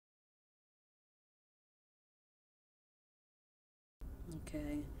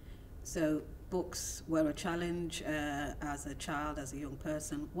Okay, so books were a challenge as a child, as a young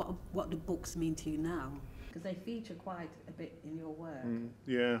person. What do books mean to you now? Because they feature quite a bit in your work.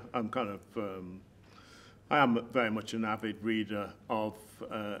 Yeah, I'm kind of, I am very much an avid reader of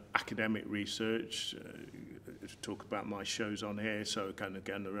academic research. To talk about my shows on here, so kind of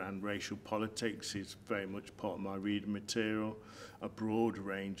again around racial politics is very much part of my reading material. A broad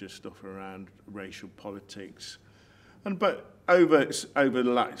range of stuff around racial politics. But over say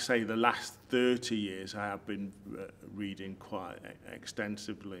the last 30 years, I have been reading quite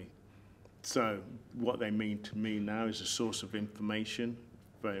extensively. So what they mean to me now is a source of information,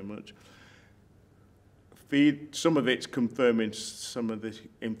 very much. Some of it's confirming some of the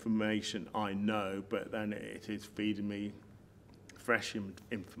information I know, but then it is feeding me fresh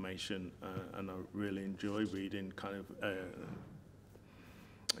information, and I really enjoy reading, kind of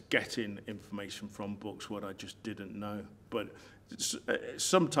getting information from books, what I just didn't know. But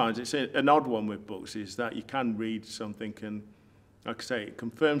sometimes it's an odd one with books, is that you can read something and, like I say, it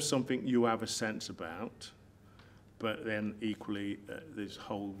confirms something you have a sense about, but then equally there's a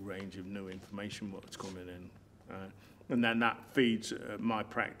whole range of new information what's coming in. And then that feeds my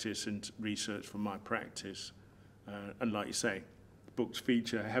practice and research for my practice. And like you say, books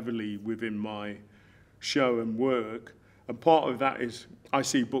feature heavily within my show and work. And part of that is I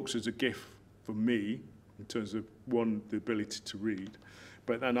see books as a gift for me in terms of, one, the ability to read.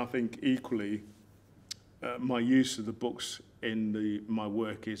 But then I think equally my use of the books in my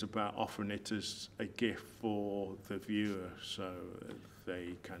work is about offering it as a gift for the viewer, so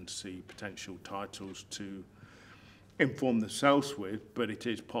they can see potential titles to inform themselves with, but it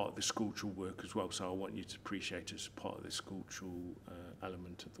is part of the sculptural work as well, so I want you to appreciate it as part of the sculptural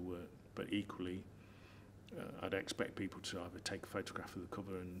element of the work. But equally, I'd expect people to either take a photograph of the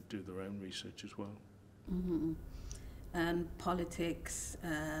cover and do their own research as well. Mm-hmm. And politics,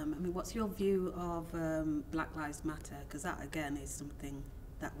 I mean, what's your view of Black Lives Matter? Because that, again, is something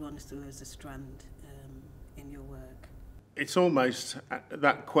that runs through as a strand in your work. It's almost,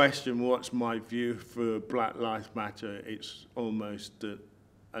 that question, what's my view for Black Lives Matter, it's almost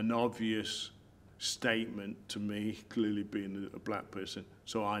an obvious statement to me, clearly being a black person,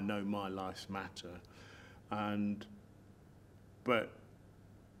 so I know my lives matter. But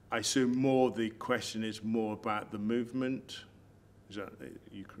I assume more the question is more about the movement. Is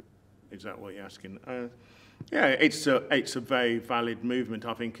that what you're asking? Yeah, it's a very valid movement.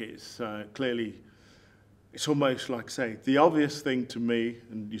 I think it's clearly, it's almost like, say, the obvious thing to me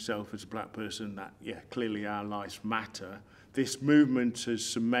and yourself as a black person that, yeah, clearly our lives matter. This movement has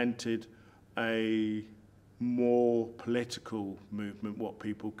cemented a more political movement, what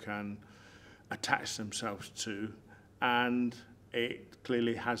people can attach themselves to, and it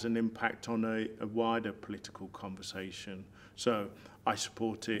clearly has an impact on a wider political conversation. So I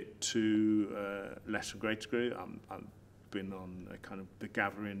support it to less or greater degree. I've been on a kind of the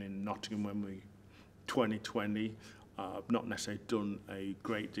gathering in Nottingham when we 2020. I've not necessarily done a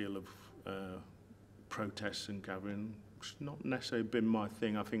great deal of protests and gathering. It's not necessarily been my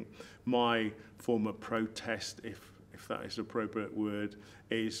thing. I think my form of protest, if that is the appropriate word,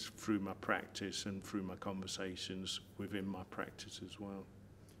 is through my practice and through my conversations within my practice as well.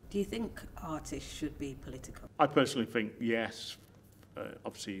 Do you think artists should be political? I personally think yes.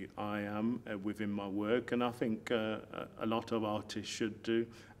 Obviously, I am within my work, and I think a lot of artists should do.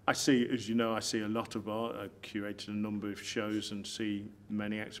 I see, as you know, I see a lot of art. I curated a number of shows and see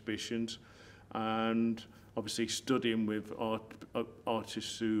many exhibitions, and obviously studying with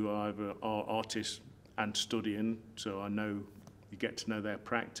artists who either are artists and studying, so I know you get to know their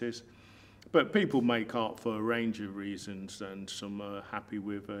practice. But people make art for a range of reasons, and some are happy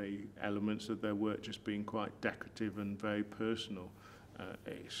with elements of their work just being quite decorative and very personal.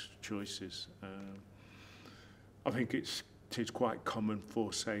 It's choices. I think it is quite common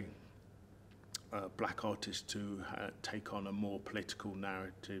for, say, black artists to take on a more political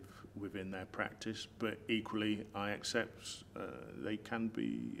narrative within their practice, but equally I accept they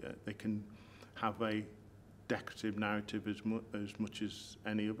can have a decorative narrative as much as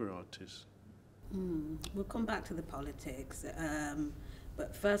any other artist. We'll come back to the politics,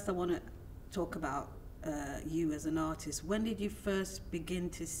 but first I want to talk about you as an artist. When did you first begin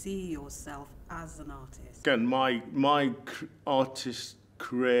to see yourself as an artist? Again, my artist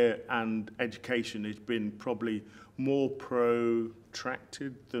career and education has been probably more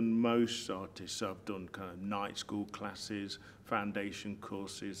protracted than most artists. I've done kind of night school classes, foundation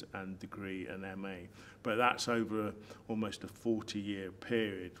courses and degree and MA, but that's over almost a 40-year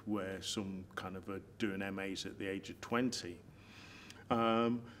period where some kind of are doing MAs at the age of 20.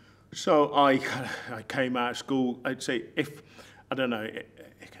 So I came out of school, I'd say, if I don't know,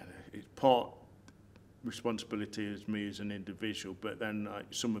 it's part responsibility as me as an individual, but then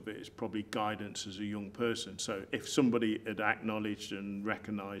some of it is probably guidance as a young person. So if somebody had acknowledged and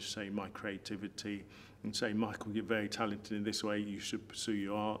recognised, say, my creativity and say, Michael, you're very talented in this way, you should pursue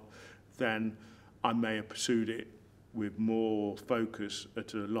your art, then I may have pursued it with more focus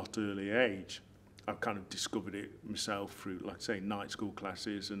at a lot earlier age. I've kind of discovered it myself through, like I say, night school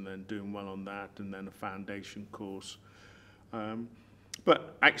classes and then doing well on that and then a foundation course.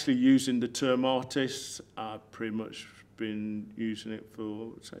 But actually using the term artist, I've pretty much been using it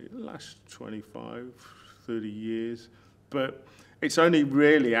for, say, the last 25, 30 years. But it's only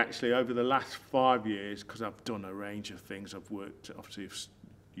really actually over the last 5 years, because I've done a range of things. I've worked, obviously,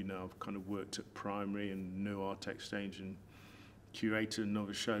 you know, I've kind of worked at Primary and New Art Exchange and curated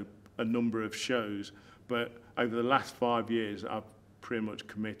a number of shows. But over the last 5 years, I've pretty much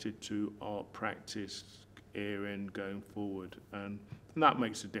committed to art practice earring going forward. And that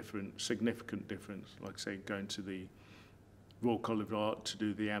makes a difference, significant difference. Like I say, going to the Royal College of Art to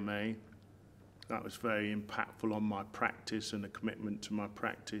do the MA, that was very impactful on my practice and a commitment to my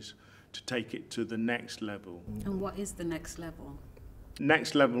practice to take it to the next level. And what is the next level?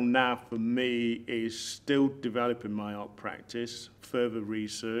 Next level now for me is still developing my art practice, further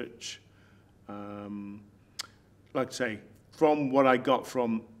research. Like I say, from what I got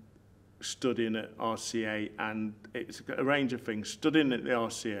from studying at RCA, and it's a range of things, studying at the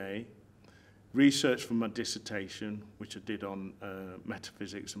RCA, research for my dissertation, which I did on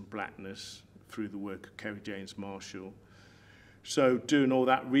metaphysics and blackness through the work of Kerry James Marshall. So doing all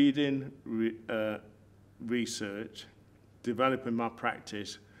that reading, research, developing my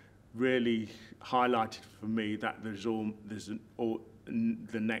practice really highlighted for me that there's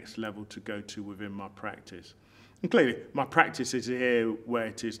the next level to go to within my practice. And clearly, my practice is here where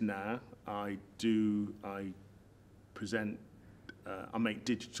it is now. I present, I make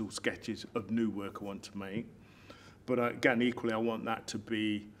digital sketches of new work I want to make. But again, equally, I want that to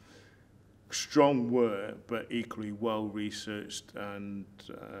be strong work, but equally well-researched and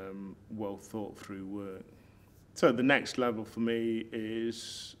well-thought-through work. So the next level for me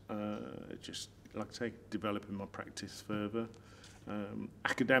is just, like I say, developing my practice further.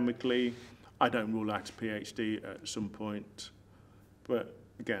 Academically, I don't rule out a PhD at some point, but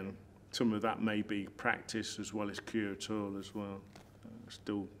again, some of that may be practice as well as curatorial as well.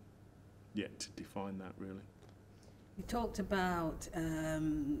 Still yet to define that, really. You talked about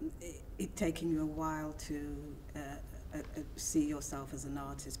it taking you a while to see yourself as an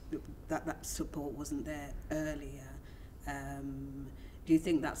artist, that support wasn't there earlier. Do you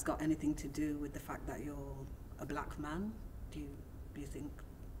think that's got anything to do with the fact that you're a black man? Do you think?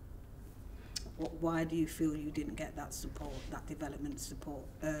 Why do you feel you didn't get that support, that development support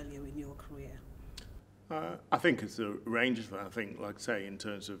earlier in your career? I think it's a range of that. I think, like I say, in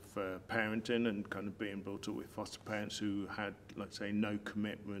terms of parenting and kind of being brought up with foster parents who had, like I say, no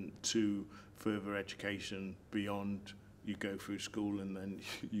commitment to further education beyond you go through school and then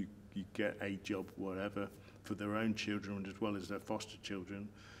you get a job, whatever, for their own children as well as their foster children.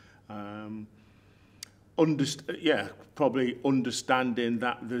 Probably understanding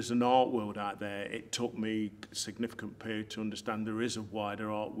that there's an art world out there. It took me a significant period to understand there is a wider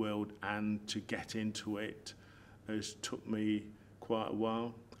art world, and to get into it has took me quite a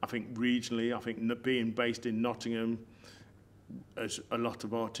while. I think regionally, I think being based in Nottingham, as a lot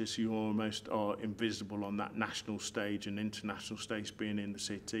of artists, you almost are invisible on that national stage and international stage being in the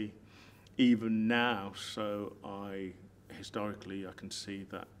city. Even now, so historically, I can see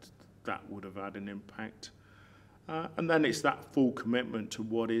that that would have had an impact. And then it's that full commitment to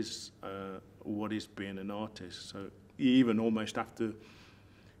what is being an artist. So you even almost have to,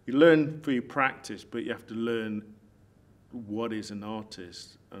 you learn through your practice, but you have to learn what is an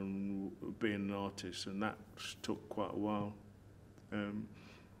artist and being an artist, and that took quite a while.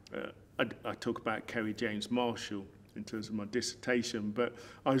 I talk about Kerry James Marshall in terms of my dissertation, but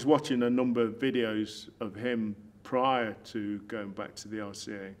I was watching a number of videos of him prior to going back to the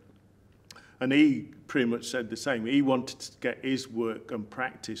RCA. And he pretty much said the same. He wanted to get his work and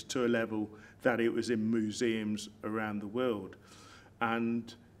practice to a level that it was in museums around the world.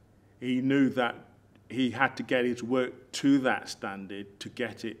 And he knew that he had to get his work to that standard to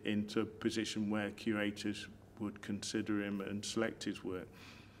get it into a position where curators would consider him and select his work.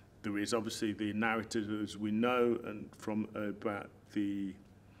 There is obviously the narrative, as we know, and from about the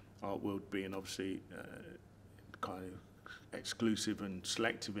art world being obviously kind of exclusive and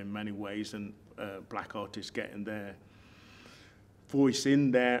selective in many ways, and black artists getting their voice in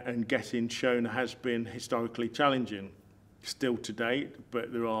there and getting shown has been historically challenging, still to date,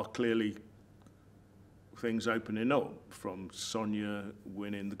 but there are clearly things opening up, from Sonia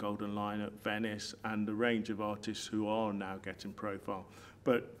winning the Golden Lion at Venice and a range of artists who are now getting profile.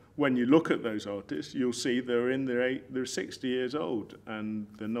 But when you look at those artists, you'll see they're 60 years old, and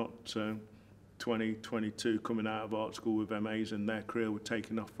they're not 20, 22 coming out of art school with MAs, and their career were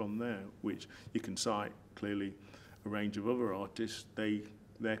taken off from there, which you can cite clearly a range of other artists.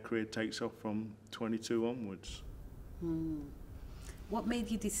 Their career takes off from 22 onwards. What made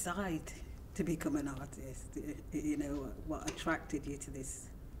you decide to become an artist? You know, what attracted you to this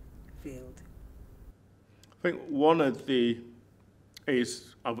field? I think one of the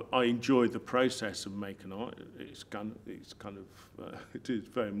is I enjoy the process of making art. It is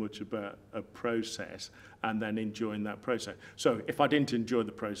very much about a process and then enjoying that process. So if I didn't enjoy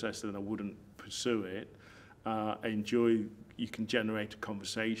the process, then I wouldn't pursue it. You can generate a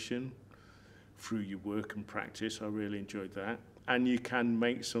conversation through your work and practice. I really enjoyed that. And you can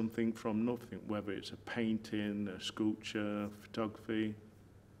make something from nothing, whether it's a painting, a sculpture, photography.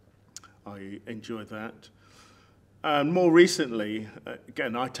 I enjoy that. And more recently,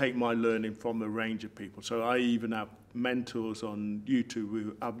 again, I take my learning from a range of people. So I even have mentors on YouTube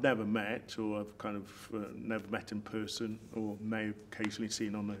who I've never met, or I've kind of never met in person, or may have occasionally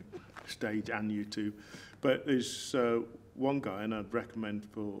seen on the stage and YouTube. But there's one guy, and I'd recommend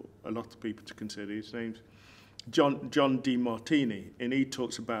for a lot of people to consider. His name's John D. Martini, and he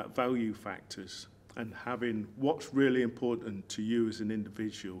talks about value factors and having what's really important to you as an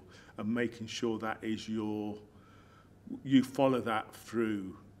individual, and making sure that is you follow that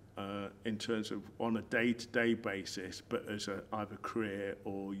through in terms of on a day-to-day basis, but as either career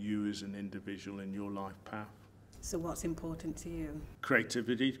or you as an individual in your life path. So what's important to you?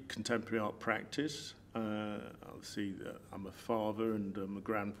 Creativity, contemporary art practice. Obviously, I'm a father and I'm a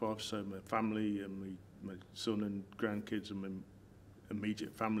grandfather, so my family and my son and grandkids and my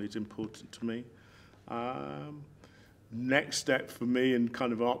immediate family is important to me. Next step for me in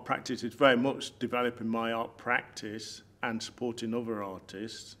kind of art practice is very much developing my art practice and supporting other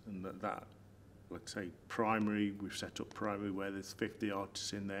artists, and that let's say primary, we've set up primary where there's 50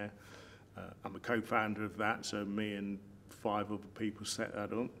 artists in there. I'm a co-founder of that, so me and 5 other people set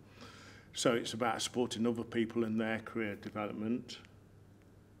that up. So it's about supporting other people in their career development.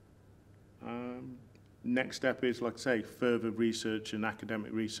 Next step is, like I say, further research and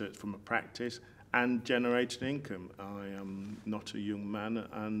academic research from a practice and generating income. I am not a young man,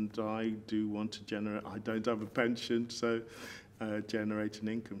 and I do want to generate, I don't have a pension, so generating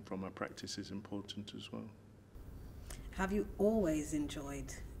income from my practice is important as well. Have you always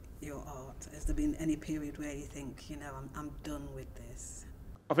enjoyed your art? Has there been any period where you think, you know, I'm done with this?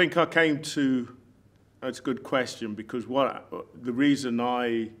 I think I came to, that's a good question, because the reason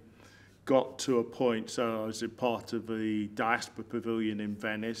I got to a point, so I was a part of the Diaspora Pavilion in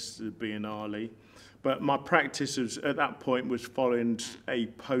Venice, the Biennale, but my practice was, at that point was following a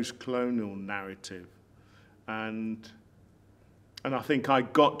post-colonial narrative. And I think I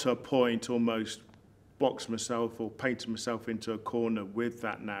got to a point, almost boxed myself or painted myself into a corner with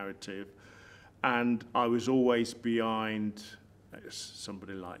that narrative, and I was always behind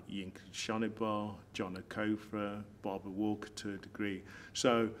somebody like Yinka Shonibar, John Okofra, Barbara Walker to a degree.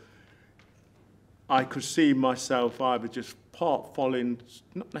 So I could see myself either just following,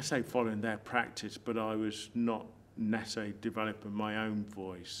 not necessarily following their practice, but I was not necessarily developing my own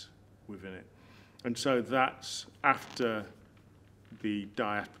voice within it. And so that's after the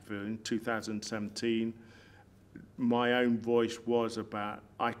Diaspora in 2017, my own voice was about,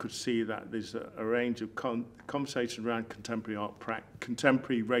 I could see that there's a range of conversations around contemporary art,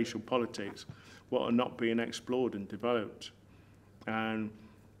 contemporary racial politics, what are not being explored and developed. And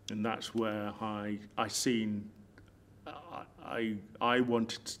that's where I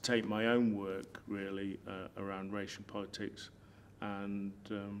wanted to take my own work, really, around racial politics. And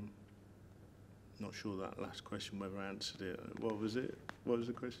not sure that last question, whether I answered it. What was it? What was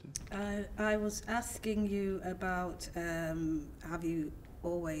the question? I was asking you about, have you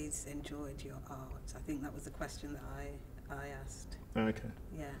always enjoyed your art? I think that was the question that I asked. Okay.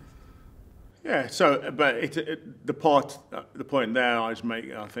 Yeah. Yeah, so, but the point there I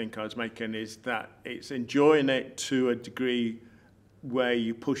think I was making is that it's enjoying it to a degree where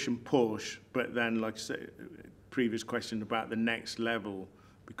you push and push, but then, like I said, previous question about the next level,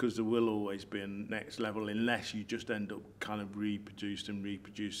 because there will always be a next level unless you just end up kind of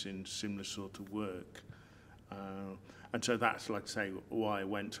reproducing similar sort of work. And so that's, like I say, why I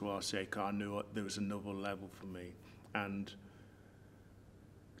went to RCA. I knew there was another level for me. And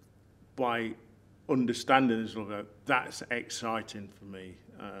by understanding this level, that's exciting for me.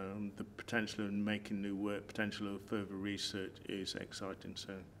 The potential of making new work, potential of further research is exciting.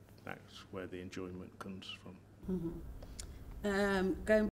 So that's where the enjoyment comes from. Going